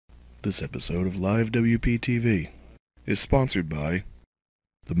This episode of Live WPTV is sponsored by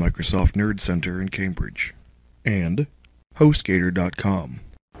the Microsoft Nerd Center in Cambridge and HostGator.com.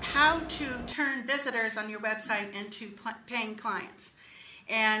 How to turn visitors on your website into paying clients.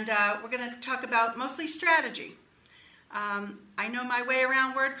 And we're going to talk about mostly strategy. I know my way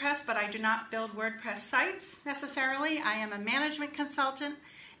around WordPress, but I do not build WordPress sites necessarily. I am a management consultant,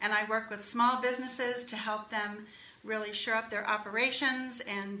 and I work with small businesses to help them really shore up their operations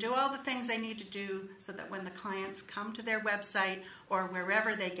and do all the things they need to do so that when the clients come to their website or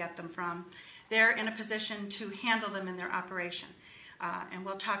wherever they get them from, they're in a position to handle them in their operation. And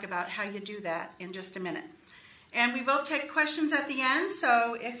we'll talk about how you do that in just a minute. And we will take questions at the end,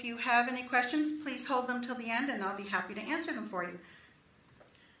 so if you have any questions, please hold them till the end and I'll be happy to answer them for you.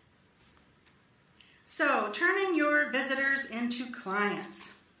 So, turning your visitors into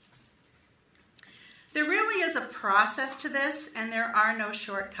clients. There really is a process to this, and there are no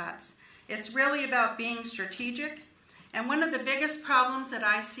shortcuts. It's really about being strategic, and one of the biggest problems that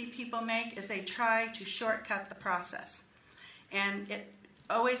I see people make is they try to shortcut the process, and it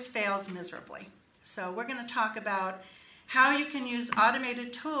always fails miserably. So we're going to talk about how you can use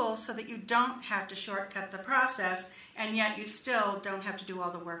automated tools so that you don't have to shortcut the process, and yet you still don't have to do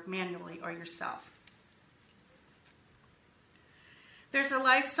all the work manually or yourself. There's a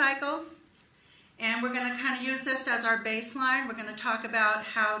life cycle. And we're going to kind of use this as our baseline. We're going to talk about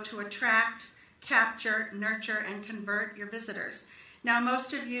how to attract, capture, nurture, and convert your visitors. Now,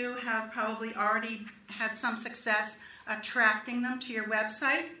 most of you have probably already had some success attracting them to your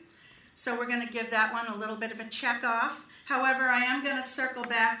website. So we're going to give that one a little bit of a check off. However, I am going to circle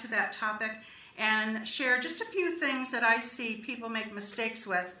back to that topic and share just a few things that I see people make mistakes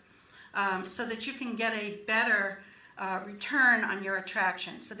with so that you can get a better return on your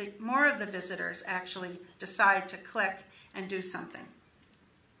attraction, so that more of the visitors actually decide to click and do something.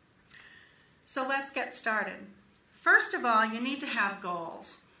 So let's get started. First of all, you need to have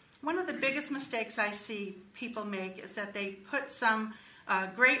goals. One of the biggest mistakes I see people make is that they put some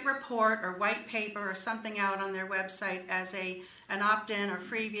great report or white paper or something out on their website as an opt-in or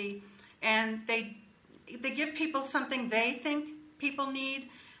freebie, and they give people something they think people need,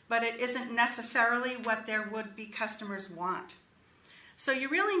 but it isn't necessarily what their would-be customers want. So you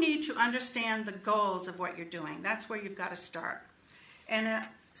really need to understand the goals of what you're doing. That's where you've got to start. And a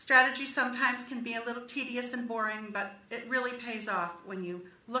strategy sometimes can be a little tedious and boring, but it really pays off when you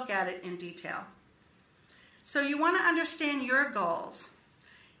look at it in detail. So you want to understand your goals.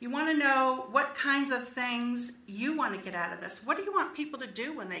 You want to know what kinds of things you want to get out of this. What do you want people to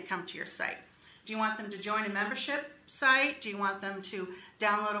do when they come to your site? Do you want them to join a membership site? Do you want them to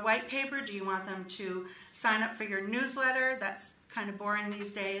download a white paper? Do you want them to sign up for your newsletter? That's kind of boring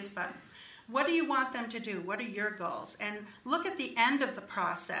these days, but what do you want them to do? What are your goals? And look at the end of the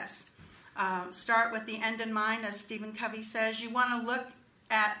process. Start with the end in mind, as Stephen Covey says. You want to look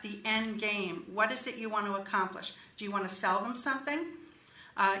at the end game. What is it you want to accomplish? Do you want to sell them something?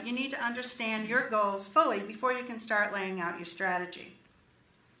 You need to understand your goals fully before you can start laying out your strategy.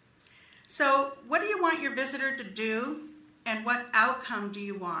 So, what do you want your visitor to do, and what outcome do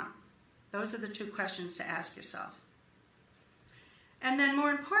you want? Those are the two questions to ask yourself. And then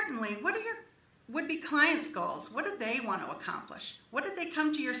more importantly, what are your would-be clients' goals? What do they want to accomplish? What did they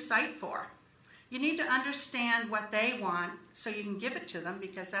come to your site for? You need to understand what they want so you can give it to them,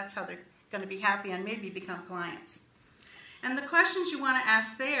 because that's how they're going to be happy and maybe become clients. And the questions you want to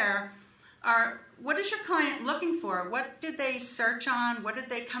ask there are, what is your client looking for? What did they search on? What did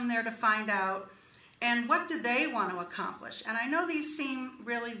they come there to find out? And what do they want to accomplish? And I know these seem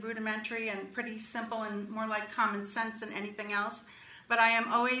really rudimentary and pretty simple and more like common sense than anything else, but I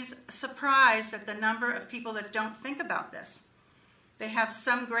am always surprised at the number of people that don't think about this. They have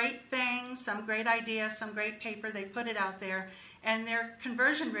some great thing, some great idea, some great paper, they put it out there, and their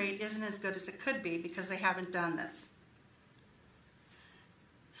conversion rate isn't as good as it could be because they haven't done this.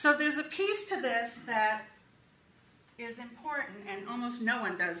 So there's a piece to this that is important, and almost no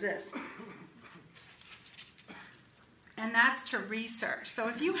one does this. And that's to research. So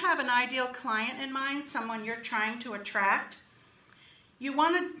if you have an ideal client in mind, someone you're trying to attract, you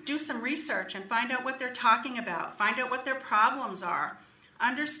want to do some research and find out what they're talking about, find out what their problems are,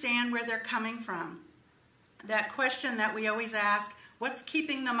 understand where they're coming from. That question that we always ask, what's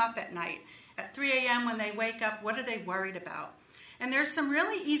keeping them up at night? At 3 a.m. when they wake up, what are they worried about? And there's some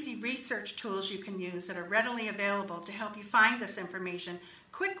really easy research tools you can use that are readily available to help you find this information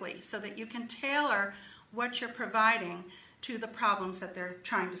quickly so that you can tailor what you're providing to the problems that they're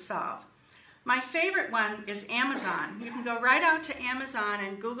trying to solve. My favorite one is Amazon. You can go right out to Amazon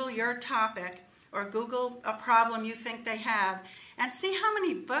and Google your topic, or Google a problem you think they have, and see how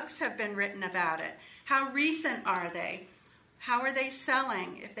many books have been written about it. How recent are they? How are they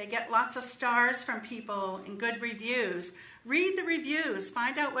selling? If they get lots of stars from people and good reviews, read the reviews.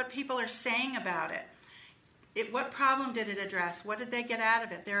 Find out what people are saying about it. What problem did it address? What did they get out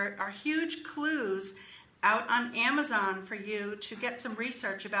of it? There are huge clues out on Amazon for you to get some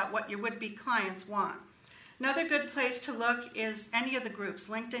research about what your would-be clients want. Another good place to look is any of the groups,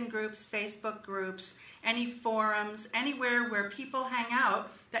 LinkedIn groups, Facebook groups, any forums, anywhere where people hang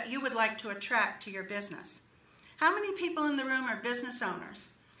out that you would like to attract to your business. How many people in the room are business owners?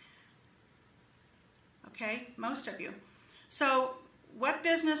 Okay, most of you. So what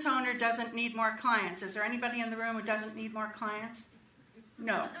business owner doesn't need more clients? Is there anybody in the room who doesn't need more clients?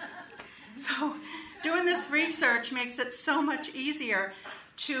 No. So doing this research makes it so much easier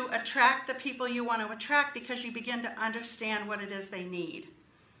to attract the people you want to attract because you begin to understand what it is they need.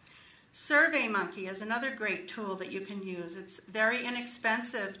 SurveyMonkey is another great tool that you can use. It's very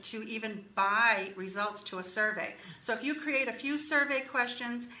inexpensive to even buy results to a survey. So if you create a few survey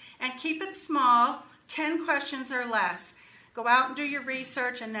questions and keep it small, 10 questions or less, go out and do your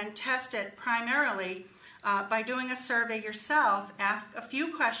research and then test it primarily by doing a survey yourself. Ask a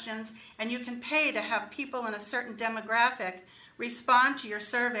few questions, and you can pay to have people in a certain demographic respond to your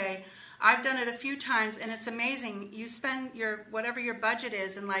survey. I've done it a few times, and it's amazing. You spend whatever your budget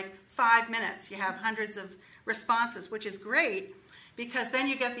is in like 5 minutes. You have hundreds of responses, which is great because then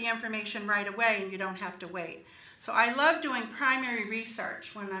you get the information right away and you don't have to wait. So I love doing primary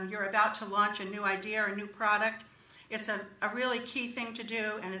research when you're about to launch a new idea or a new product. It's a really key thing to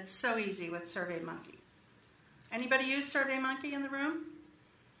do, and it's so easy with SurveyMonkey. Anybody use SurveyMonkey in the room?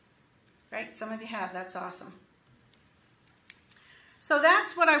 Right, some of you have. That's awesome. So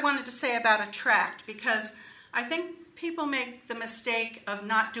that's what I wanted to say about Attract, because I think people make the mistake of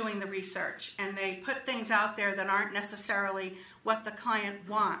not doing the research, and they put things out there that aren't necessarily what the client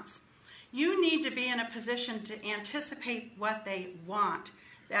wants. You need to be in a position to anticipate what they want.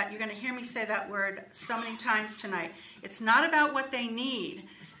 That you're going to hear me say that word so many times tonight. It's not about what they need.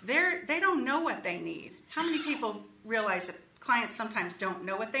 They don't know what they need. How many people realize that clients sometimes don't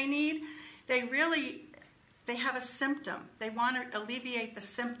know what they need? They have a symptom. They want to alleviate the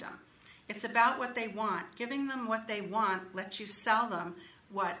symptom. It's about what they want. Giving them what they want lets you sell them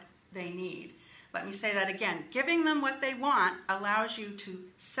what they need. Let me say that again. Giving them what they want allows you to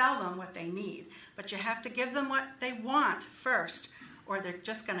sell them what they need. But you have to give them what they want first, or they're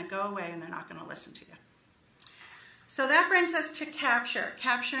just going to go away and they're not going to listen to you. So that brings us to capture.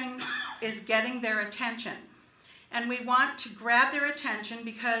 Capturing is getting their attention. And we want to grab their attention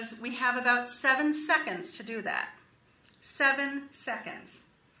because we have about 7 seconds to do that. 7 seconds.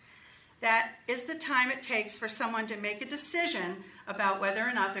 That is the time it takes for someone to make a decision about whether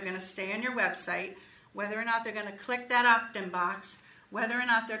or not they're going to stay on your website, whether or not they're going to click that opt-in box, whether or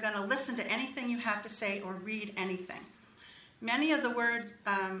not they're going to listen to anything you have to say or read anything. Many of the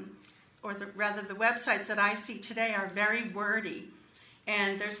the websites that I see today are very wordy,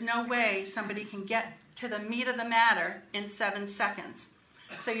 and there's no way somebody can get to the meat of the matter in 7 seconds.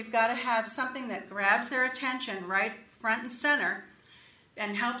 So you've got to have something that grabs their attention right front and center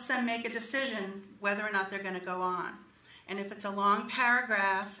and helps them make a decision whether or not they're going to go on. And if it's a long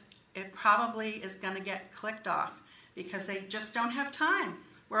paragraph, it probably is going to get clicked off because they just don't have time.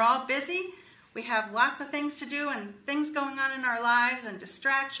 We're all busy. We have lots of things to do and things going on in our lives and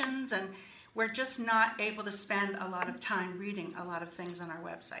distractions, and we're just not able to spend a lot of time reading a lot of things on our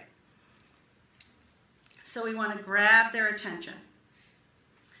website. So we want to grab their attention.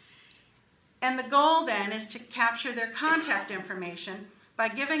 And the goal then is to capture their contact information by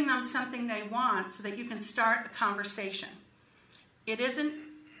giving them something they want so that you can start a conversation.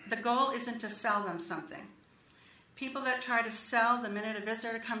 The goal isn't to sell them something. People that try to sell the minute a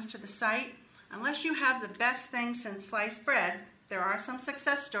visitor comes to the site, unless you have the best thing since sliced bread, there are some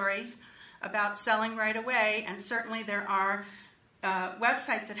success stories about selling right away, and certainly there are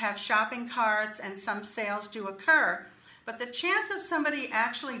websites that have shopping carts and some sales do occur. But the chance of somebody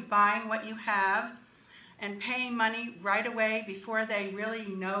actually buying what you have and paying money right away before they really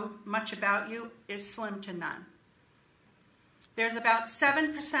know much about you is slim to none. There's about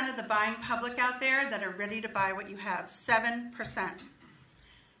 7% of the buying public out there that are ready to buy what you have. 7%.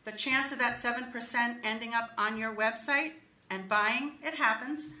 The chance of that 7% ending up on your website and buying, it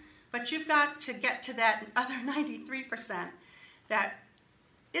happens, but you've got to get to that other 93% that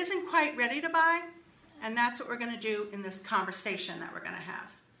isn't quite ready to buy, and that's what we're going to do in this conversation that we're going to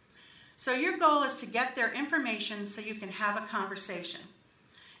have. So your goal is to get their information so you can have a conversation.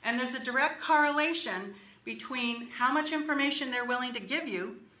 And there's a direct correlation between how much information they're willing to give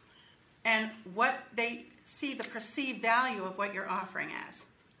you and what they see the perceived value of what you're offering as.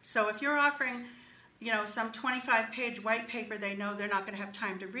 So if you're offering, some 25-page white paper they know they're not going to have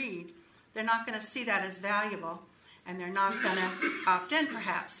time to read, they're not going to see that as valuable, and they're not going to opt in,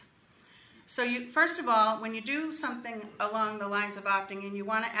 perhaps. So first of all, when you do something along the lines of opting in, you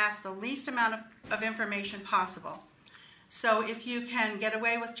want to ask the least amount of information possible. So if you can get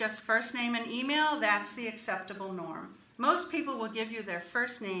away with just first name and email, that's the acceptable norm. Most people will give you their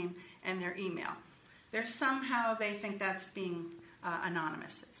first name and their email. Somehow they think that's being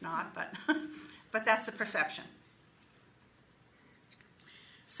anonymous. It's not, but, but that's the perception.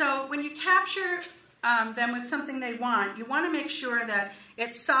 So when you capture them with something they want, you want to make sure that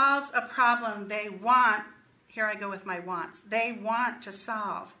it solves a problem they want. Here I go with my wants. They want to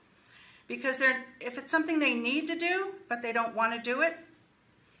solve. Because if it's something they need to do, but they don't want to do it,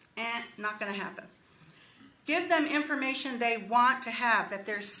 not going to happen. Give them information they want to have, that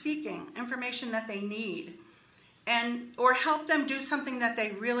they're seeking, information that they need, or help them do something that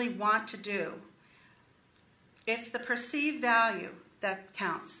they really want to do. It's the perceived value that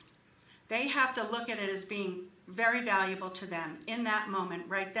counts. They have to look at it as being very valuable to them in that moment,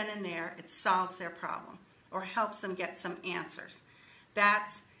 right then and there. It solves their problem or helps them get some answers.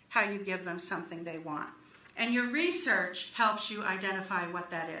 That's how you give them something they want. And your research helps you identify what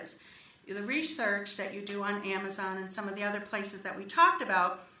that is. The research that you do on Amazon and some of the other places that we talked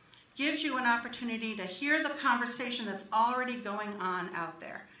about gives you an opportunity to hear the conversation that's already going on out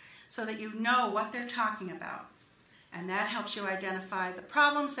there so that you know what they're talking about. And that helps you identify the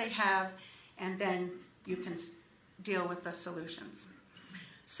problems they have, and then you can deal with the solutions.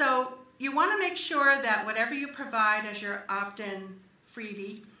 So you want to make sure that whatever you provide as your opt-in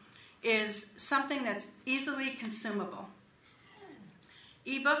freebie is something that's easily consumable.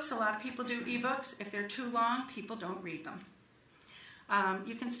 Ebooks, a lot of people do ebooks. If they're too long, people don't read them.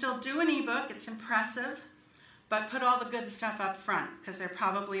 You can still do an ebook. It's impressive, but put all the good stuff up front because they're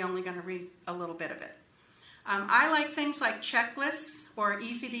probably only going to read a little bit of it. I like things like checklists or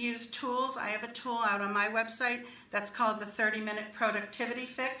easy-to-use tools. I have a tool out on my website that's called the 30-Minute Productivity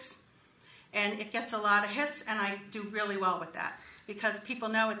Fix, and it gets a lot of hits, and I do really well with that because people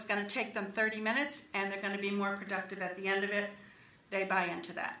know it's going to take them 30 minutes, and they're going to be more productive at the end of it. They buy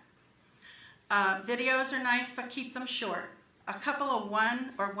into that. Videos are nice, but keep them short. A couple of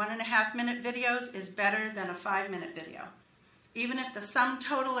 1 or 1.5 minute videos is better than a 5-minute video. Even if the sum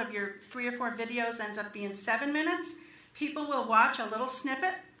total of your 3 or 4 videos ends up being 7 minutes, people will watch a little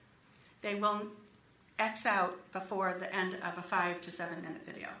snippet. They will X out before the end of a 5 to 7 minute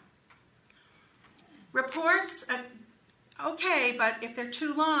video. Reports, okay, but if they're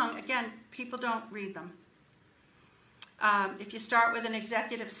too long, again, people don't read them. If you start with an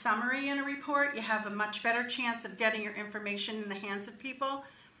executive summary in a report, you have a much better chance of getting your information in the hands of people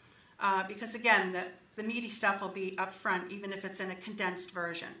because, again, the meaty stuff will be up front, even if it's in a condensed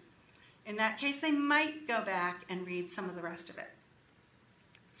version. In that case, they might go back and read some of the rest of it.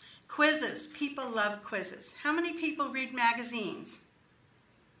 Quizzes. People love quizzes. How many people read magazines?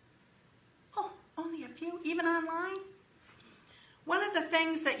 Oh, only a few, even online. One of the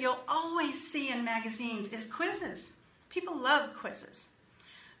things that you'll always see in magazines is quizzes. People love quizzes.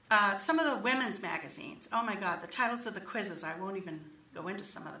 Some of the women's magazines, oh my God, the titles of the quizzes, I won't even go into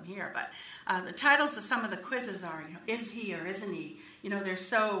some of them here, but the titles of some of the quizzes are, is he or isn't he? They're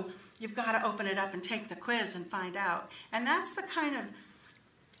so, you've got to open it up and take the quiz and find out. And that's the kind of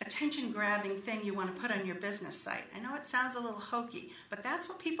attention-grabbing thing you want to put on your business site. I know it sounds a little hokey, but that's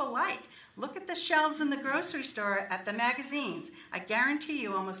what people like. Look at the shelves in the grocery store at the magazines. I guarantee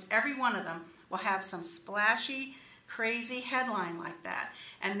you almost every one of them will have some splashy, crazy headline like that.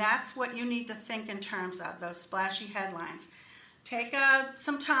 And that's what you need to think in terms of, those splashy headlines. Take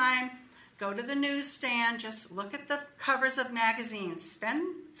some time, go to the newsstand, just look at the covers of magazines. Spend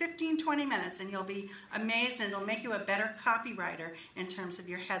 15, 20 minutes and you'll be amazed, and it'll make you a better copywriter in terms of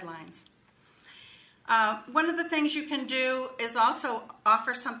your headlines. One of the things you can do is also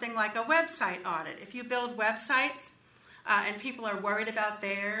offer something like a website audit. If you build websites, and people are worried about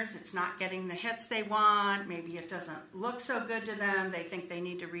theirs, it's not getting the hits they want, maybe it doesn't look so good to them, they think they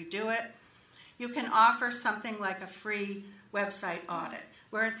need to redo it. You can offer something like a free website audit,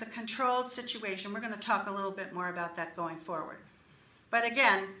 where it's a controlled situation. We're going to talk a little bit more about that going forward. But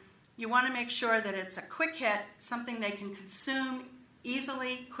again, you want to make sure that it's a quick hit, something they can consume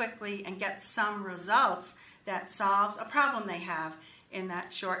easily, quickly, and get some results that solves a problem they have in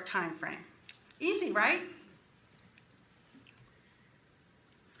that short time frame. Easy, right?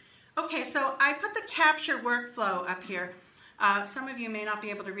 Okay, so I put the capture workflow up here. Some of you may not be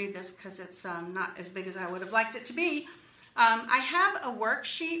able to read this because it's not as big as I would have liked it to be, I have a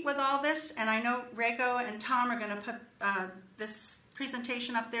worksheet with all this, and I know Reiko and Tom are going to put this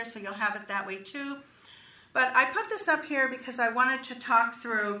presentation up there, so you'll have it that way too. But I put this up here because I wanted to talk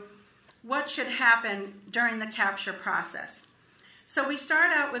through what should happen during the capture process. So we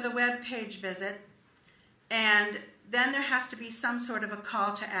start out with a web page visit, and then there has to be some sort of a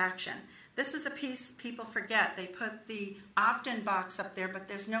call to action. This is a piece people forget. They put the opt-in box up there, but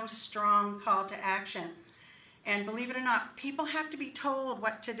there's no strong call to action. And believe it or not, people have to be told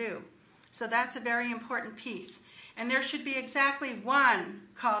what to do. So that's a very important piece. And there should be exactly one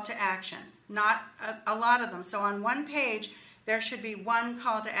call to action, not a lot of them. So on one page, there should be one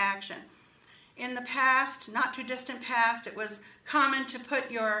call to action. In the past, not too distant past, it was common to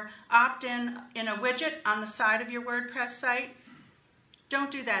put your opt-in in a widget on the side of your WordPress site. Don't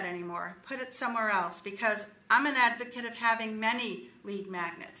do that anymore. Put it somewhere else, because I'm an advocate of having many lead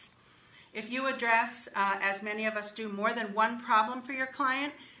magnets. If you address, as many of us do, more than one problem for your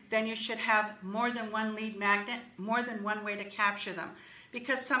client, then you should have more than one lead magnet, more than one way to capture them.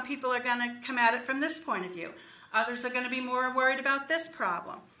 Because some people are going to come at it from this point of view. Others are going to be more worried about this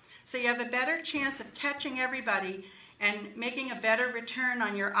problem. So you have a better chance of catching everybody and making a better return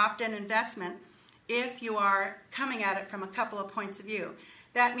on your opt-in investment if you are coming at it from a couple of points of view.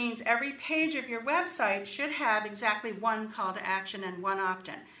 That means every page of your website should have exactly one call to action and one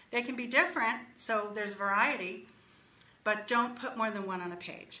opt-in. They can be different, so there's variety, but don't put more than one on a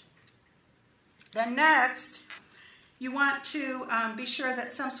page. Then next, you want to be sure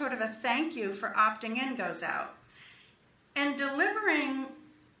that some sort of a thank you for opting in goes out. And delivering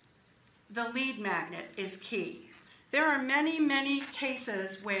the lead magnet is key. There are many, many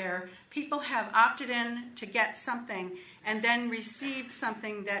cases where people have opted in to get something and then received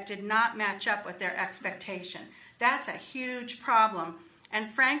something that did not match up with their expectation. That's a huge problem. And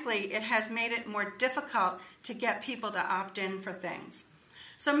frankly, it has made it more difficult to get people to opt in for things.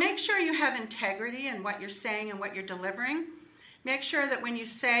 So make sure you have integrity in what you're saying and what you're delivering. Make sure that when you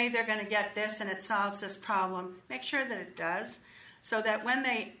say they're going to get this and it solves this problem, make sure that it does, so that when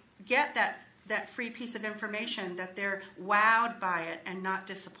they get that free piece of information, that they're wowed by it and not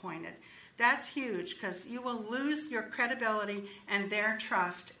disappointed. That's huge, because you will lose your credibility and their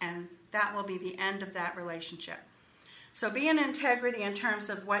trust, and that will be the end of that relationship. So be in integrity in terms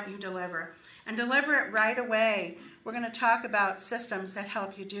of what you deliver, and deliver it right away. We're going to talk about systems that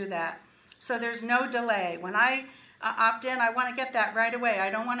help you do that. So there's no delay. When I opt in, I want to get that right away. I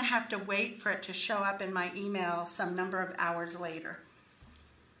don't want to have to wait for it to show up in my email some number of hours later.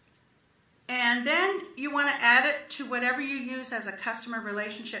 And then you want to add it to whatever you use as a customer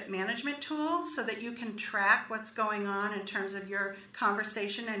relationship management tool, so that you can track what's going on in terms of your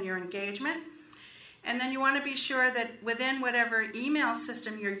conversation and your engagement. And then you want to be sure that within whatever email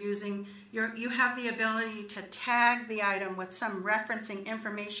system you're using, you have the ability to tag the item with some referencing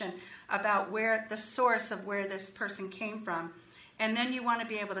information about where the source of where this person came from. And then you want to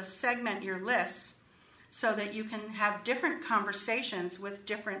be able to segment your lists so that you can have different conversations with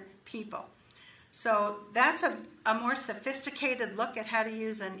different people. So that's a more sophisticated look at how to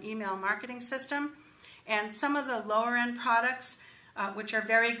use an email marketing system. And some of the lower end products, which are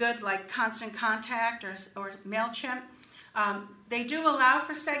very good, like Constant Contact or MailChimp, they do allow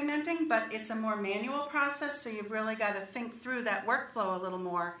for segmenting, but it's a more manual process, so you've really got to think through that workflow a little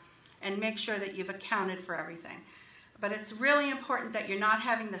more and make sure that you've accounted for everything. But it's really important that you're not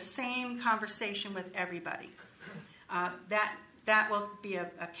having the same conversation with everybody. That will be a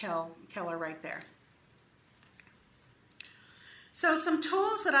killer right there. So some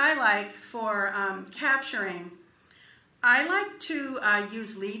tools that I like for capturing, I like to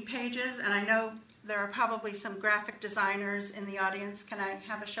use lead pages, and I know there are probably some graphic designers in the audience. Can I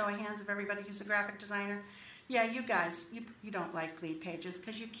have a show of hands of everybody who's a graphic designer? Yeah, you guys, you don't like lead pages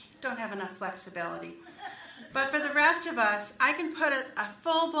because you don't have enough flexibility. But for the rest of us, I can put a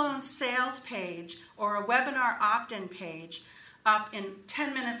full-blown sales page or a webinar opt-in page up in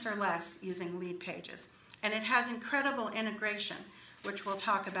 10 minutes or less using lead pages. And it has incredible integration, which we'll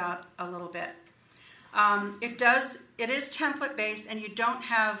talk about a little bit. It is template-based, and you don't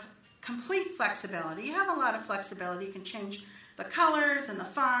have complete flexibility. You have a lot of flexibility. You can change the colors and the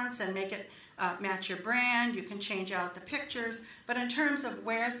fonts and make it match your brand. You can change out the pictures. But in terms of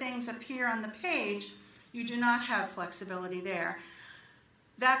where things appear on the page, you do not have flexibility there.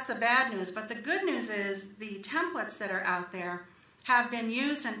 That's the bad news. But the good news is the templates that are out there have been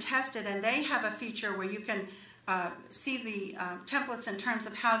used and tested, and they have a feature where you can see the templates in terms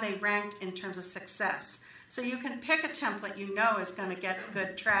of how they ranked in terms of success. So you can pick a template you know is going to get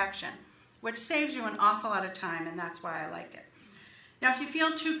good traction, which saves you an awful lot of time, and that's why I like it. Now, if you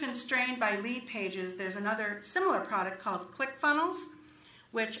feel too constrained by lead pages, there's another similar product called ClickFunnels,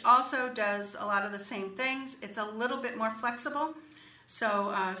 which also does a lot of the same things. It's a little bit more flexible,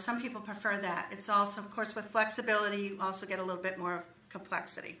 so some people prefer that. It's also, of course, with flexibility, you also get a little bit more of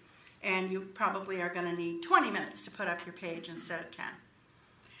complexity. And you probably are going to need 20 minutes to put up your page instead of 10.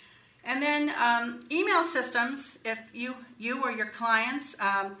 And then email systems, if you or your clients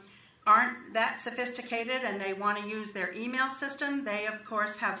aren't that sophisticated and they want to use their email system, they, of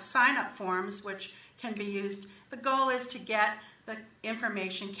course, have sign-up forms which can be used. The goal is to get the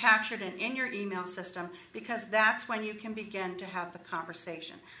information captured in your email system, because that's when you can begin to have the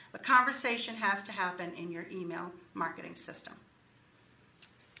conversation. The conversation has to happen in your email marketing system.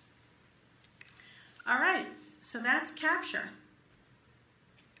 All right, so that's capture.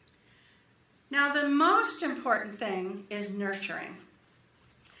 Now, the most important thing is nurturing.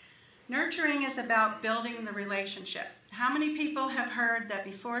 Nurturing is about building the relationship. How many people have heard that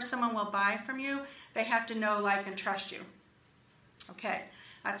before someone will buy from you, they have to know, like, and trust you? Okay,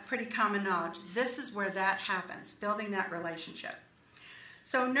 that's pretty common knowledge. This is where that happens, building that relationship.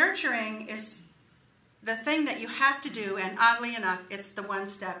 So nurturing is the thing that you have to do, and oddly enough, it's the one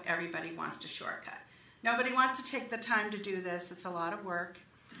step everybody wants to shortcut. Nobody wants to take the time to do this. It's a lot of work,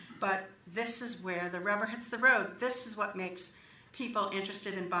 but this is where the rubber hits the road. This is what makes people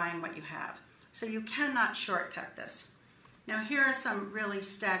interested in buying what you have. So you cannot shortcut this. Now, here are some really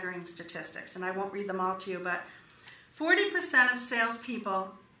staggering statistics, and I won't read them all to you, but 40% of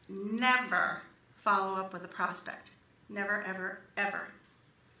salespeople never follow up with a prospect. Never, ever, ever.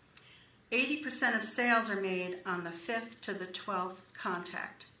 80% of sales are made on the 5th to the 12th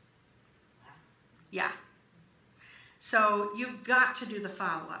contact. Yeah. So you've got to do the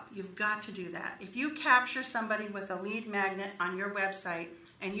follow-up. You've got to do that. If you capture somebody with a lead magnet on your website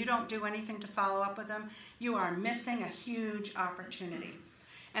and you don't do anything to follow up with them, you are missing a huge opportunity.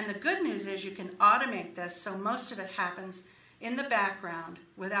 And the good news is you can automate this, so most of it happens in the background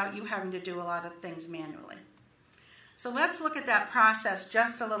without you having to do a lot of things manually. So let's look at that process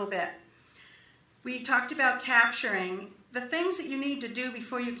just a little bit. We talked about capturing. The things that you need to do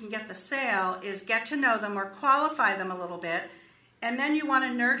before you can get the sale is get to know them or qualify them a little bit, and then you want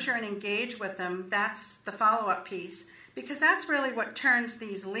to nurture and engage with them. That's the follow-up piece, because that's really what turns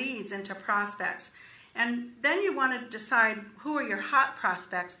these leads into prospects. And then you want to decide who are your hot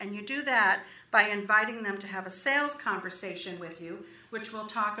prospects, and you do that by inviting them to have a sales conversation with you, which we'll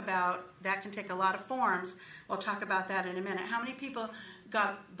talk about. That can take a lot of forms. We'll talk about that in a minute. How many people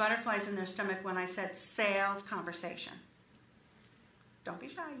got butterflies in their stomach when I said sales conversation? Don't be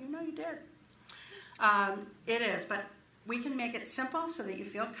shy, you know you did. It is, but we can make it simple so that you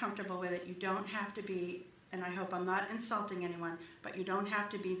feel comfortable with it. You don't have to be, and I hope I'm not insulting anyone, but you don't have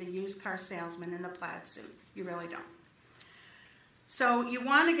to be the used car salesman in the plaid suit. You really don't. So you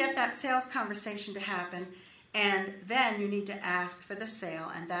want to get that sales conversation to happen, and then you need to ask for the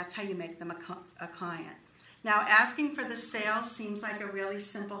sale, and that's how you make them a client. Now, asking for the sale seems like a really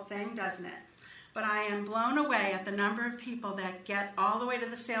simple thing, doesn't it? But I am blown away at the number of people that get all the way to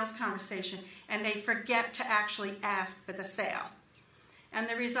the sales conversation and they forget to actually ask for the sale. And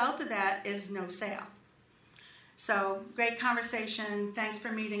the result of that is no sale. So, great conversation, thanks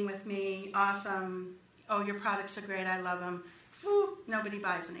for meeting with me, awesome, oh, your products are great, I love them. Whew, nobody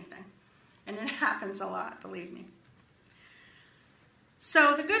buys anything. And it happens a lot, believe me.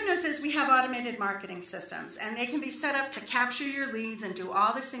 So the good news is we have automated marketing systems, and they can be set up to capture your leads and do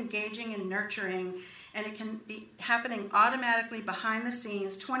all this engaging and nurturing, and it can be happening automatically behind the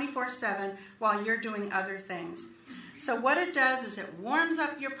scenes 24/7 while you're doing other things. So what it does is it warms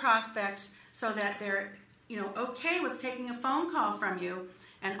up your prospects so that they're okay with taking a phone call from you,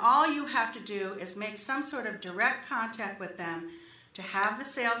 and all you have to do is make some sort of direct contact with them to have the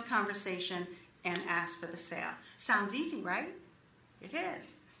sales conversation and ask for the sale. Sounds easy, right? It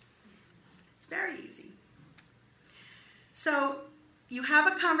is. It's very easy. So you have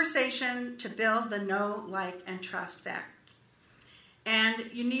a conversation to build the know, like, and trust factor. And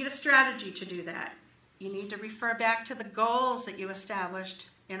you need a strategy to do that. You need to refer back to the goals that you established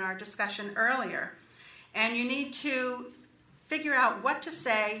in our discussion earlier. And you need to figure out what to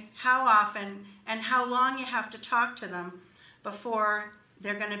say, how often, and how long you have to talk to them before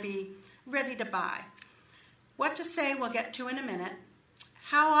they're going to be ready to buy. What to say we'll get to in a minute.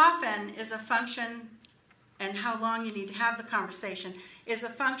 How often is a function, and how long you need to have the conversation, is a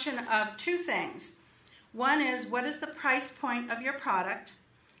function of two things. One is, what is the price point of your product?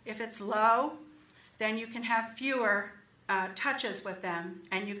 If it's low, then you can have fewer touches with them,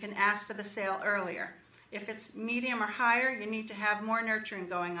 and you can ask for the sale earlier. If it's medium or higher, you need to have more nurturing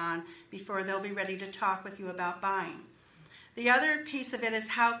going on before they'll be ready to talk with you about buying. The other piece of it is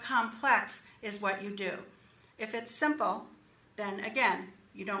how complex is what you do. If it's simple, then again,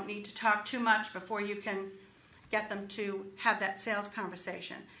 you don't need to talk too much before you can get them to have that sales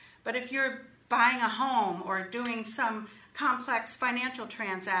conversation. But if you're buying a home or doing some complex financial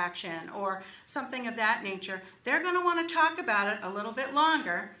transaction or something of that nature, they're going to want to talk about it a little bit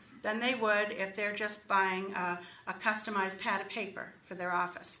longer than they would if they're just buying a customized pad of paper for their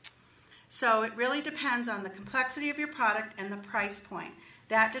office. So it really depends on the complexity of your product and the price point.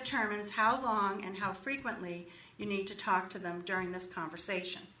 That determines how long and how frequently you need to talk to them during this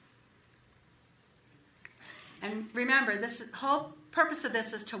conversation. And remember, this whole purpose of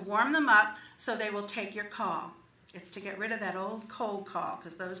this is to warm them up so they will take your call. It's to get rid of that old cold call,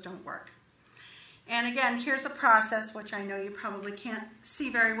 because those don't work. And again, here's a process, which I know you probably can't see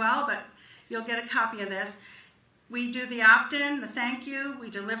very well, but you'll get a copy of this. We do the opt-in, the thank you, we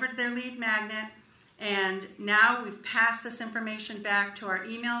delivered their lead magnet, and now we've passed this information back to our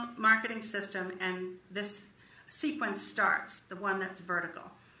email marketing system, and this sequence starts, the one that's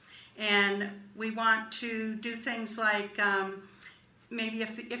vertical. And we want to do things like maybe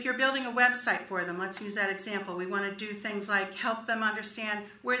if you're building a website for them, let's use that example, we want to do things like help them understand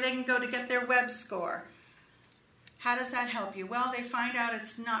where they can go to get their web score. How does that help you? Well, they find out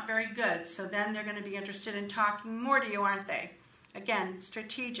it's not very good, so then they're going to be interested in talking more to you, aren't they? Again,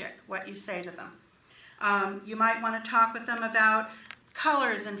 strategic, what you say to them. You might want to talk with them about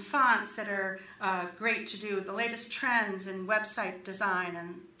colors and fonts that are great to do, the latest trends in website design,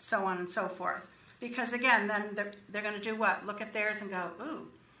 and so on and so forth. Because again, then they're going to do what? Look at theirs and go, ooh,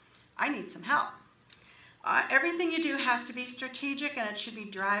 I need some help. Everything you do has to be strategic, and it should be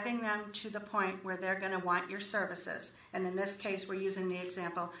driving them to the point where they're going to want your services. And in this case, we're using the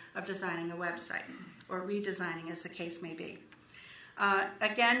example of designing a website, or redesigning, as the case may be.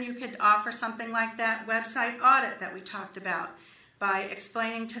 Again, you could offer something like that website audit that we talked about by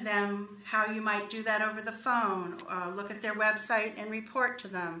explaining to them how you might do that over the phone, look at their website and report to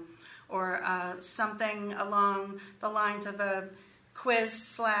them, or something along the lines of a quiz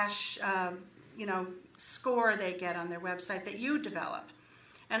slash, score they get on their website that you develop.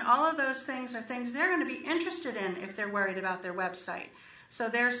 And all of those things are things they're going to be interested in if they're worried about their website. So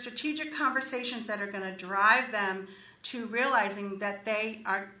they're strategic conversations that are going to drive them to realizing that they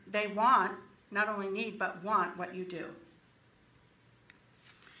want, not only need, but want what you do.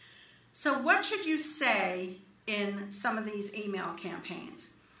 So what should you say in some of these email campaigns?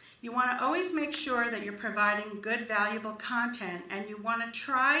 You want to always make sure that you're providing good, valuable content, and you want to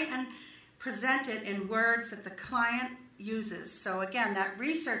try and present it in words that the client uses. So again, that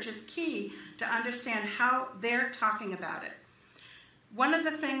research is key to understand how they're talking about it. One of the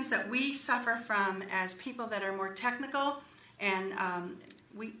things that we suffer from as people that are more technical, and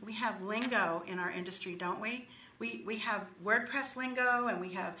we have lingo in our industry, don't we? We have WordPress lingo and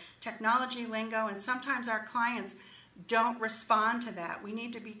we have technology lingo, and sometimes our clients don't respond to that. We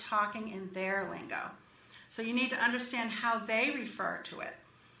need to be talking in their lingo. So you need to understand how they refer to it.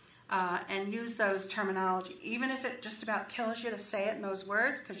 And use those terminology. Even if it just about kills you to say it in those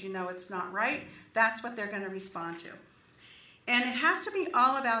words because you know it's not right, that's what they're going to respond to. And it has to be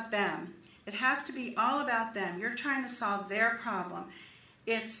all about them. It has to be all about them. You're trying to solve their problem.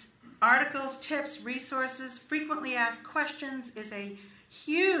 It's articles, tips, resources, frequently asked questions is a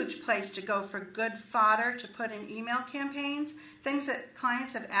huge place to go for good fodder to put in email campaigns, things that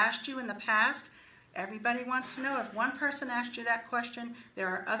clients have asked you in the past. Everybody wants to know if one person asked you that question, there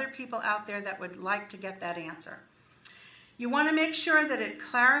are other people out there that would like to get that answer. You want to make sure that it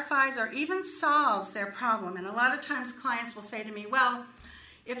clarifies or even solves their problem. And a lot of times clients will say to me, well,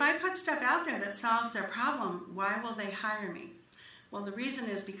 if I put stuff out there that solves their problem, why will they hire me? Well, the reason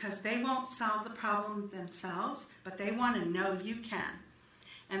is because they won't solve the problem themselves, but they want to know you can.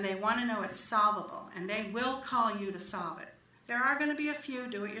 And they want to know it's solvable, and they will call you to solve it. There are going to be a few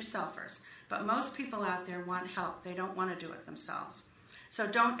do-it-yourselfers, but most people out there want help. They don't want to do it themselves. So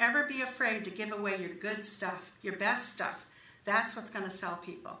don't ever be afraid to give away your good stuff, your best stuff. That's what's going to sell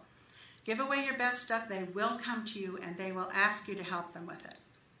people. Give away your best stuff. They will come to you, and they will ask you to help them with it.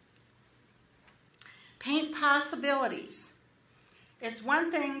 Paint possibilities. It's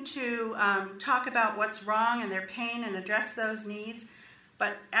one thing to talk about what's wrong and their pain and address those needs,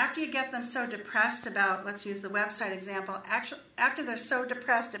 but after you get them so depressed about, let's use the website example, after they're so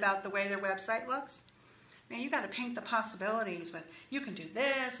depressed about the way their website looks, man, you got to paint the possibilities with, you can do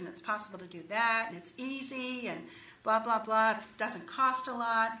this, and it's possible to do that, and it's easy, and blah, blah, blah. It doesn't cost a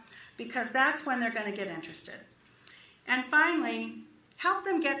lot, because that's when they're going to get interested. And finally, help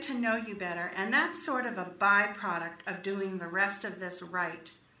them get to know you better, and that's sort of a byproduct of doing the rest of this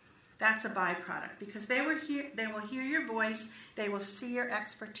right. That's a byproduct, because they will hear your voice, they will see your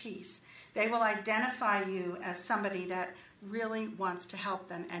expertise. They will identify you as somebody that really wants to help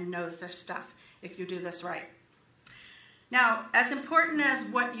them and knows their stuff if you do this right. Now, as important as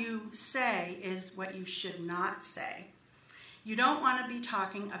what you say is what you should not say. You don't want to be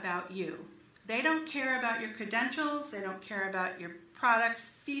talking about you. They don't care about your credentials, they don't care about your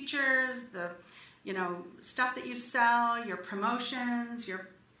products, features, the stuff that you sell, your promotions, your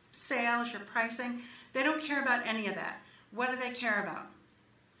sales, your pricing. They don't care about any of that. What do they care about?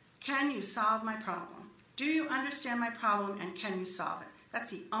 Can you solve my problem? Do you understand my problem, and can you solve it?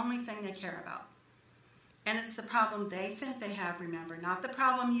 That's the only thing they care about. And it's the problem they think they have, remember, not the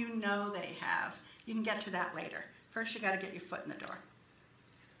problem you know they have. You can get to that later. First, you got to get your foot in the door.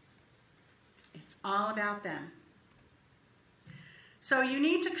 It's all about them. So you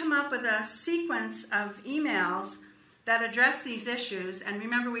need to come up with a sequence of emails that address these issues. And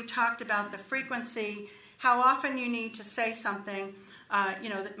remember, we talked about the frequency, how often you need to say something.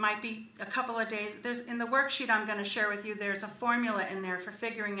 That might be a couple of days. In the worksheet I'm going to share with you, there's a formula in there for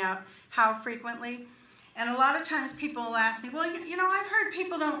figuring out how frequently. And a lot of times people will ask me, well, I've heard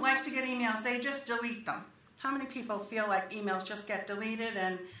people don't like to get emails. They just delete them. How many people feel like emails just get deleted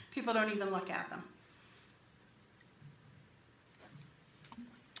and people don't even look at them?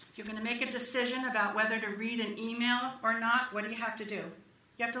 If you're going to make a decision about whether to read an email or not, what do you have to do?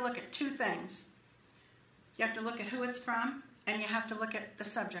 You have to look at two things. You have to look at who it's from, and you have to look at the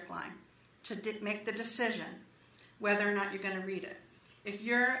subject line to make the decision whether or not you're going to read it. If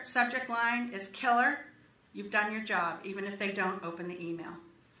your subject line is killer, you've done your job, even if they don't open the email.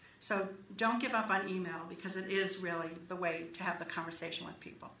 So don't give up on email, because it is really the way to have the conversation with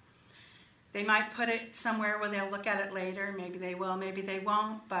people. They might put it somewhere where they'll look at it later. Maybe they will, maybe they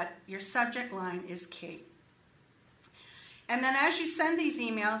won't, but your subject line is key. And then as you send these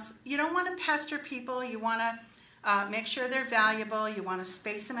emails, you don't want to pester people. You want to make sure they're valuable. You want to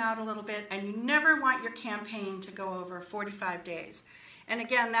space them out a little bit, and you never want your campaign to go over 45 days. And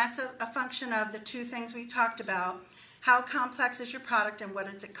again, that's a function of the two things we talked about. How complex is your product, and what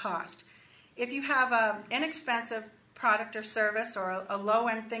does it cost? If you have an inexpensive product or service, or a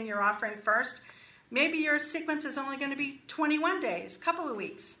low-end thing you're offering first, maybe your sequence is only going to be 21 days, a couple of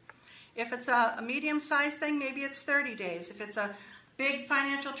weeks. If it's a medium-sized thing, maybe it's 30 days. If it's a big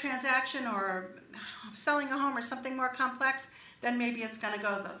financial transaction or selling a home or something more complex, then maybe it's going to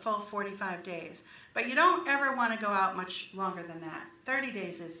go the full 45 days. But you don't ever want to go out much longer than that. 30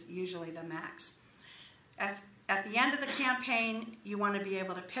 days is usually the max. At the end of the campaign, you want to be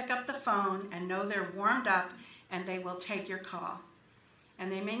able to pick up the phone and know they're warmed up and they will take your call. And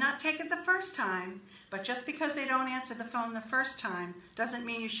they may not take it the first time, but just because they don't answer the phone the first time doesn't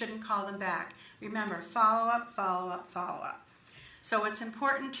mean you shouldn't call them back. Remember, follow up, follow up, follow up. So it's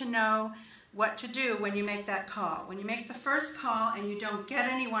important to know what to do when you make that call. When you make the first call and you don't get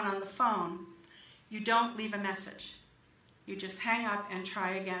anyone on the phone, you don't leave a message. You just hang up and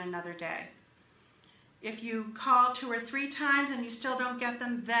try again another day. If you call 2 or 3 times and you still don't get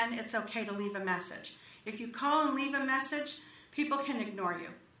them, then it's okay to leave a message. If you call and leave a message, people can ignore you.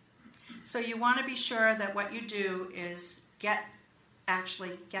 So you want to be sure that what you do is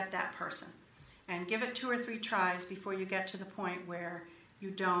actually get that person. And give it 2 or 3 tries before you get to the point where you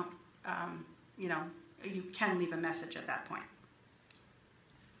don't, you can leave a message at that point.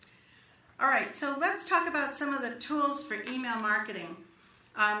 All right, so let's talk about some of the tools for email marketing.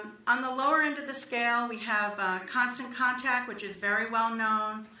 On the lower end of the scale, we have Constant Contact, which is very well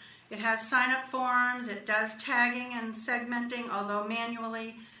known. It has sign-up forms. It does tagging and segmenting, although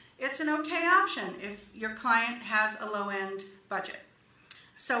manually. It's an okay option if your client has a low-end budget.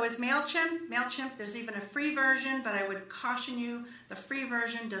 So is MailChimp. MailChimp, there's even a free version, but I would caution you, the free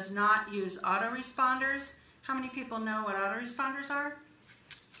version does not use autoresponders. How many people know what autoresponders are?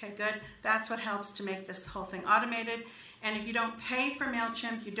 Okay, good. That's what helps to make this whole thing automated. And if you don't pay for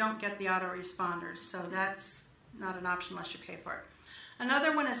MailChimp, you don't get the autoresponders. So that's not an option unless you pay for it.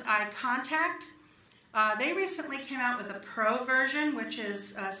 Another one is iContact. They recently came out with a pro version, which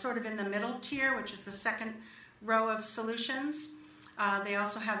is sort of in the middle tier, which is the second row of solutions. They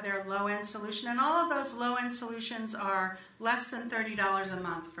also have their low-end solution, and all of those low-end solutions are less than $30 a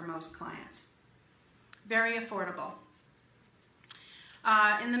month for most clients. Very affordable.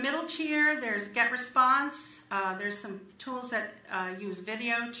 In the middle tier, there's GetResponse. There's some tools that use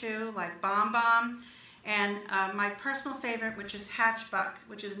video too, like BombBomb. And my personal favorite, which is Hatchbuck,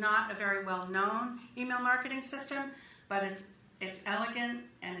 which is not a very well-known email marketing system, but it's elegant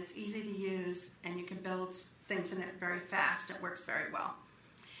and it's easy to use, and you can build things in it very fast. It works very well.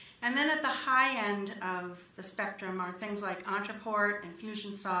 And then at the high end of the spectrum are things like Entreport,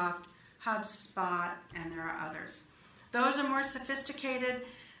 Infusionsoft, HubSpot, and there are others. Those are more sophisticated.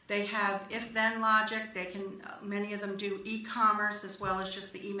 They have if-then logic. They can, many of them do e-commerce as well as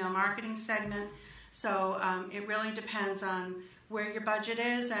just the email marketing segment. So it really depends on where your budget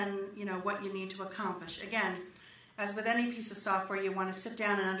is and what you need to accomplish. Again, as with any piece of software, you want to sit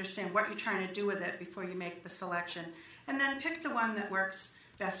down and understand what you're trying to do with it before you make the selection. And then pick the one that works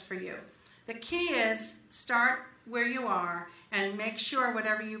best for you. The key is start where you are and make sure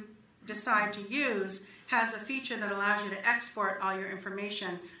whatever you decide to use has a feature that allows you to export all your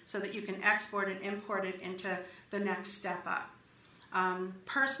information so that you can export and import it into the next step up.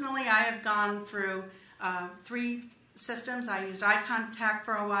 Personally, I have gone through 3 systems. I used iContact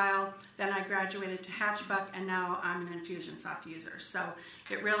for a while, then I graduated to Hatchbuck, and now I'm an Infusionsoft user. So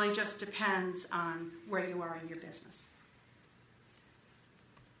it really just depends on where you are in your business.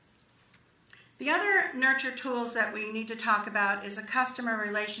 The other nurture tools that we need to talk about is a customer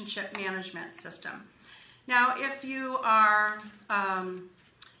relationship management system. Now, if you are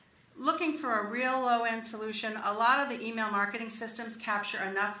looking for a real low-end solution, a lot of the email marketing systems capture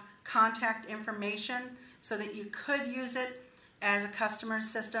enough contact information so that you could use it as a customer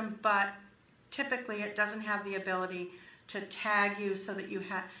system, but typically it doesn't have the ability to tag you so that you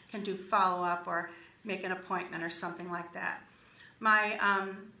can do follow-up or make an appointment or something like that. My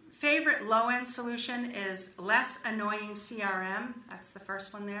favorite low-end solution is Less Annoying CRM. That's the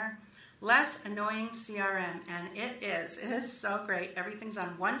first one there. Less Annoying CRM, and it is so great. Everything's on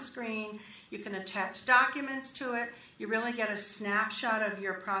one screen. You can attach documents to it. You really get a snapshot of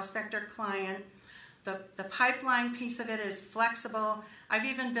your prospect or client. The pipeline piece of it is flexible. I've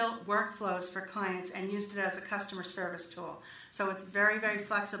even built workflows for clients and used it as a customer service tool. So it's very, very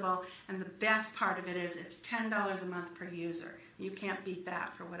flexible, and the best part of it is it's $10 a month per user. You can't beat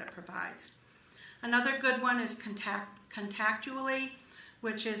that for what it provides. Another good one is Contactually,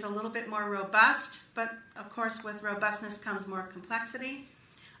 which is a little bit more robust, but of course with robustness comes more complexity.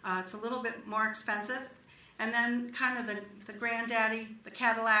 It's a little bit more expensive. And then kind of the granddaddy, the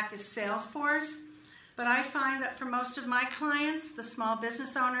Cadillac, is Salesforce. But I find that for most of my clients, the small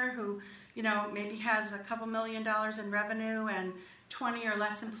business owner who maybe has a couple $1 million in revenue and 20 or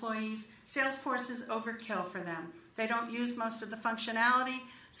less employees, Salesforce is overkill for them. They don't use most of the functionality,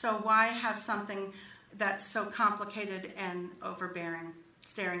 so why have something that's so complicated and overbearing,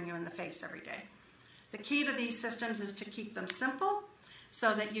 staring you in the face every day? The key to these systems is to keep them simple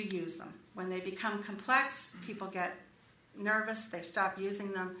so that you use them. When they become complex, people get nervous, they stop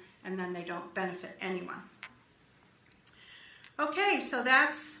using them, and then they don't benefit anyone. Okay, so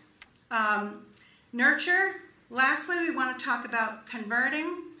that's nurture. Lastly, we want to talk about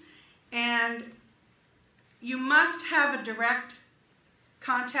converting, and you must have a direct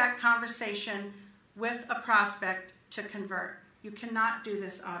contact conversation with a prospect to convert. You cannot do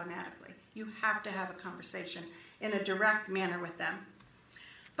this automatically. You have to have a conversation in a direct manner with them.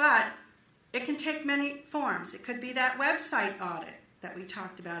 But it can take many forms. It could be that website audit that we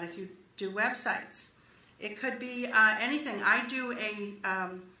talked about if you do websites. It could be anything. I do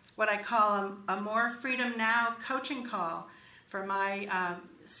what I call a More Freedom Now coaching call for my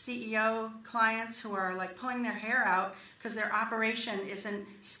CEO clients who are like pulling their hair out because their operation isn't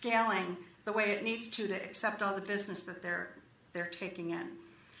scaling the way it needs to accept all the business that they're taking in.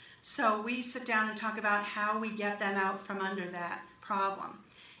 So we sit down and talk about how we get them out from under that problem.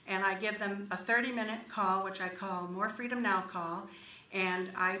 And I give them a 30-minute call, which I call More Freedom Now call,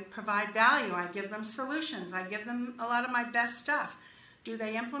 and I provide value. I give them solutions. I give them a lot of my best stuff. Do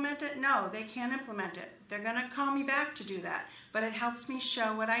they implement it? No, they can't implement it. They're going to call me back to do that. But it helps me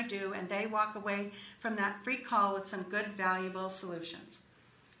show what I do, and they walk away from that free call with some good, valuable solutions.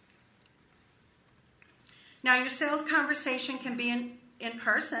 Now, your sales conversation can be in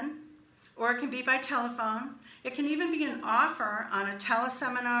person, or it can be by telephone. It can even be an offer on a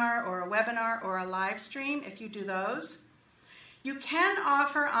teleseminar or a webinar or a live stream if you do those. You can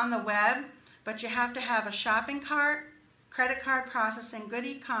offer on the web, but you have to have a shopping cart, credit card processing, good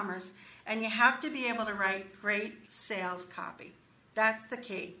e-commerce, and you have to be able to write great sales copy. That's the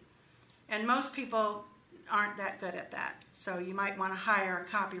key. And most people aren't that good at that, so you might want to hire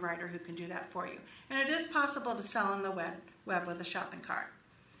a copywriter who can do that for you. And it is possible to sell on the web with a shopping cart.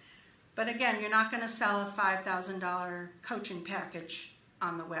 But again, you're not going to sell a $5,000 coaching package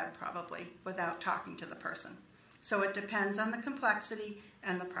on the web probably without talking to the person. So it depends on the complexity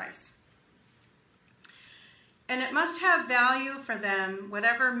and the price. And it must have value for them,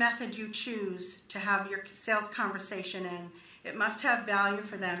 whatever method you choose to have your sales conversation in. It must have value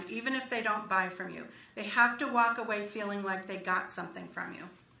for them, even if they don't buy from you. They have to walk away feeling like they got something from you.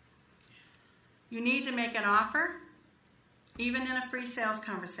 You need to make an offer, even in a free sales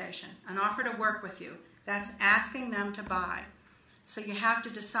conversation, an offer to work with you. That's asking them to buy. So you have to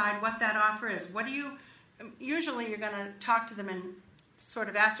decide what that offer is. Usually you're going to talk to them and sort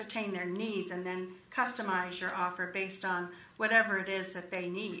of ascertain their needs and then customize your offer based on whatever it is that they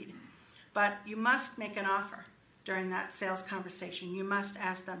need. But you must make an offer during that sales conversation. You must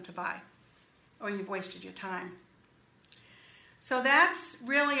ask them to buy, or you've wasted your time. So that's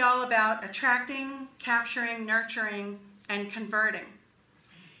really all about attracting, capturing, nurturing, and converting.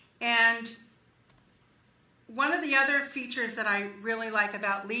 And one of the other features that I really like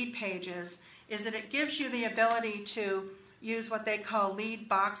about lead pages is that it gives you the ability to use what they call lead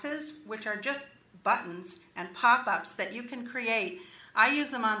boxes, which are just buttons and pop-ups that you can create. I use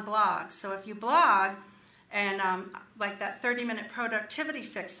them on blogs. So if you blog, and like that 30-minute productivity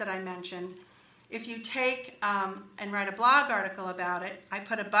fix that I mentioned, if you take and write a blog article about it, I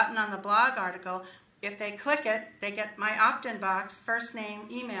put a button on the blog article. If they click it, they get my opt-in box, first name,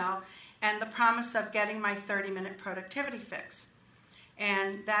 email, and the promise of getting my 30-minute productivity fix.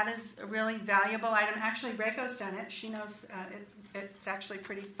 And that is a really valuable item. Actually, Reiko's done it. She knows it's actually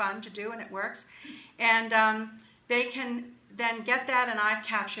pretty fun to do, and it works. And they can then get that, and I've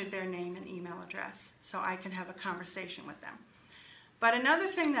captured their name and email address, so I can have a conversation with them. But another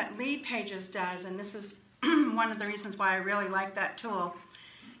thing that Lead Pages does, and this is one of the reasons why I really like that tool,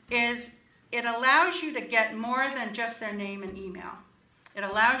 is it allows you to get more than just their name and email. It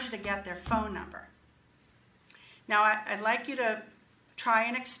allows you to get their phone number. Now, I'd like you to try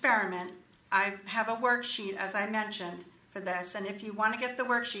an experiment. I have a worksheet, as I mentioned, for this. And if you want to get the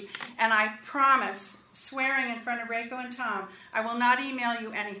worksheet, and I promise, swearing in front of Reiko and Tom, I will not email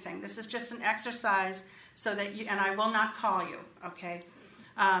you anything. This is just an exercise so that you, and I will not call you, okay?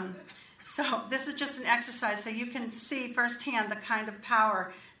 So this is just an exercise so you can see firsthand the kind of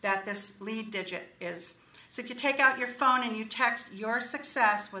power that this lead digit is. So if you take out your phone and you text your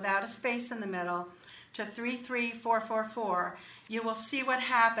success without a space in the middle to 33444, you will see what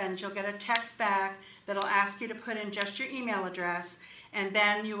happens. You'll get a text back that'll ask you to put in just your email address, and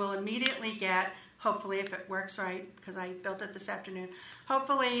then you will immediately get, hopefully if it works right, because I built it this afternoon,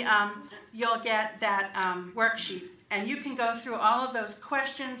 hopefully you'll get that worksheet. And you can go through all of those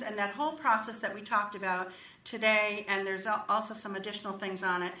questions and that whole process that we talked about today, and there's also some additional things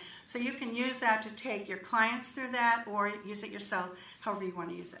on it. So you can use that to take your clients through that or use it yourself, however you want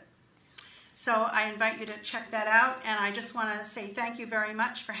to use it. So I invite you to check that out, and I just want to say thank you very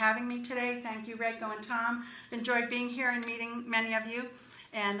much for having me today. Thank you, Reiko and Tom. I've enjoyed being here and meeting many of you,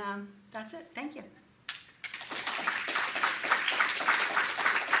 and that's it. Thank you.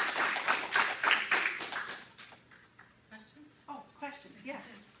 Questions? Oh, questions, yes.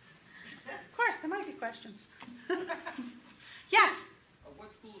 Of course, there might be questions. Yes? What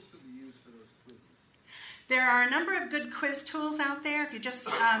tools could we use for those quizzes? There are a number of good quiz tools out there. If you just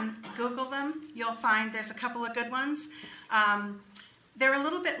Google them, you'll find there's a couple of good ones. They're a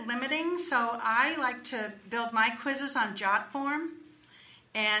little bit limiting, so I like to build my quizzes on JotForm.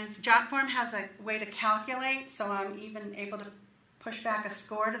 And JotForm has a way to calculate, so I'm even able to push back a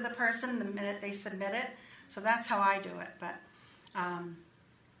score to the person the minute they submit it. So that's how I do it, but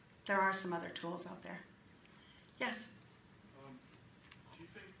there are some other tools out there. Yes? What do you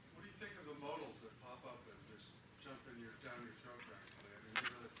think of the modals that pop up and just jump down your throat practically? I mean, these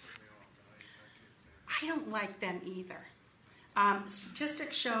really put me off, and I I don't like them either.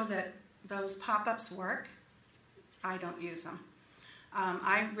 Statistics show that those pop-ups work. I don't use them.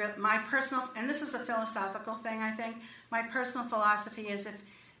 My personal, and this is a philosophical thing, I think. My personal philosophy is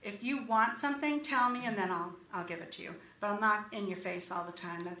if you want something, tell me, and then I'll give it to you. But I'm not in your face all the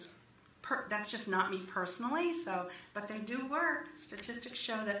time. That's just not me personally. So, but they do work. Statistics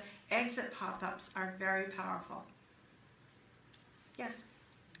show that exit pop-ups are very powerful. Yes.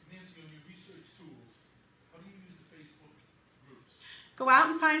 Nancy, when you research tools, how do you use the Facebook groups? Go out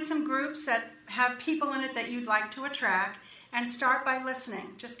and find some groups that have people in it that you'd like to attract, and start by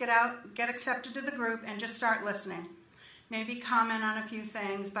listening. Just get out, get accepted to the group, and just start listening. Maybe comment on a few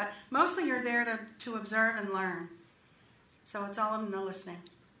things, but mostly you're there to observe and learn. So it's all in the listening.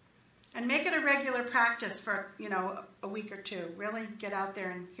 And make it a regular practice for, a week or two. Really get out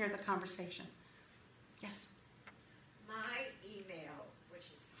there and hear the conversation. Yes? My email, which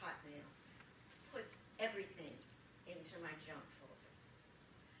is Hotmail, puts everything into my junk folder.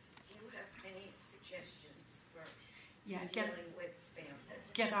 Do you have any suggestions for dealing with spam?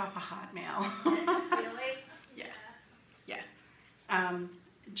 Get off of Hotmail. Really? Yeah.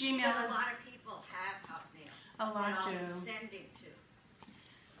 Gmail. But a lot of people have Hotmail. A lot do. Sending to.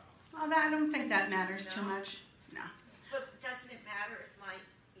 Well, I don't think that matters too much. No. But doesn't it matter if my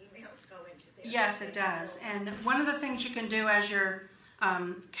email's go into there. Yes, it does. And one of the things you can do as you're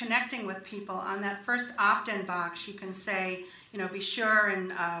connecting with people, on that first opt-in box, you can say, be sure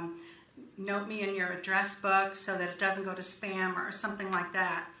and note me in your address book so that it doesn't go to spam or something like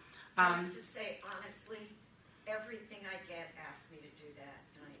that. I have to say, honestly, everything I get asks me to do that,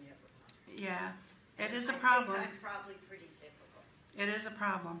 and I never want. Yeah, it is a I problem. think I'm probably pretty typical. It is a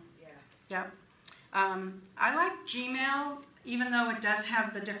problem. Yeah. Yep. I like Gmail, even though it does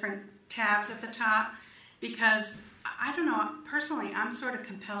have the different tabs at the top, because, I don't know, personally, I'm sort of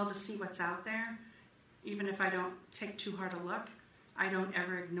compelled to see what's out there, even if I don't take too hard a look. I don't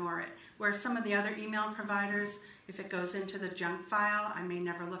ever ignore it. Where some of the other email providers, if it goes into the junk file, I may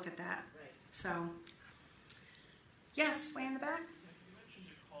never look at that. Right. So, yes, way in the back? You mentioned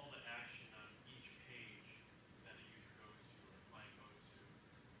a call to action on each page that a user goes to or a client goes to.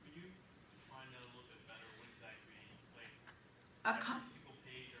 Could you define that a little bit better? What exactly, like every single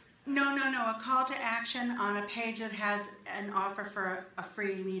page, every time? No. A call to action on a page that has an offer for a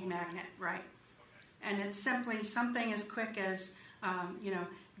free lead magnet, right? Okay. And it's simply something as quick as,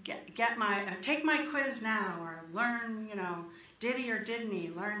 take my quiz now, or learn, did he or didn't he,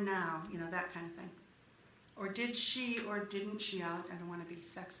 learn now, that kind of thing. Or did she or didn't she, I don't want to be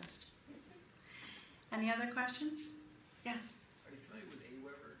sexist. Any other questions? Yes? Are you familiar with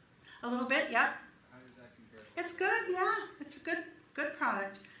Aweber? A little bit, yep. How does that compare? It's good, yeah. It's a good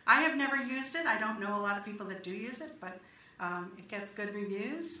product. I have never used it. I don't know a lot of people that do use it, but it gets good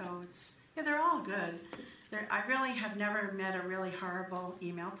reviews, so they're all good. I really have never met a really horrible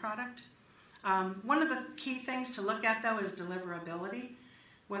email product. One of the key things to look at, though, is deliverability.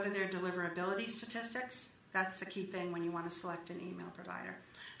 What are their deliverability statistics? That's the key thing when you want to select an email provider.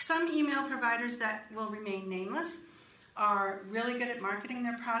 Some email providers that will remain nameless are really good at marketing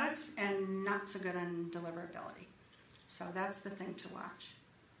their products and not so good on deliverability. So that's the thing to watch.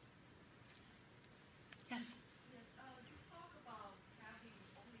 Yes? Yes, you talk about having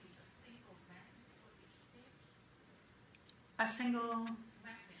only a single magnet for each page. A single...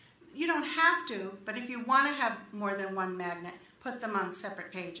 Magnet. You don't have to, but if you want to have more than one magnet, put them on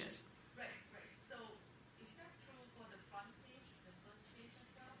separate pages. Right. So is that true for the front page, the first page and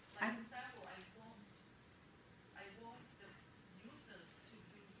stuff? Like, for example, I want the users to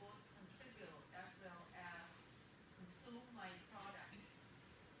do both contribute as well as consume my product.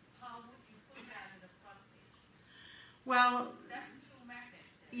 How would you put that in the front page? Well, That's two magnets.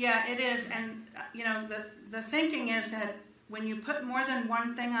 yeah, it is. And, the thinking is that when you put more than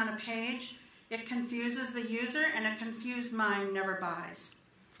one thing on a page, it confuses the user, and a confused mind never buys.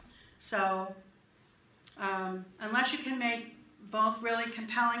 So, unless you can make both really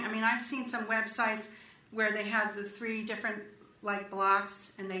compelling, I've seen some websites where they have the 3 different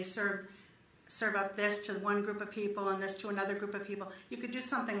blocks, and they serve up this to one group of people and this to another group of people. You could do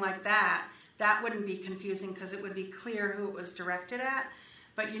something like that. That wouldn't be confusing because it would be clear who it was directed at.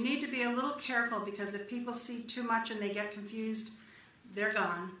 But you need to be a little careful, because if people see too much and they get confused, they're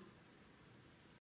gone.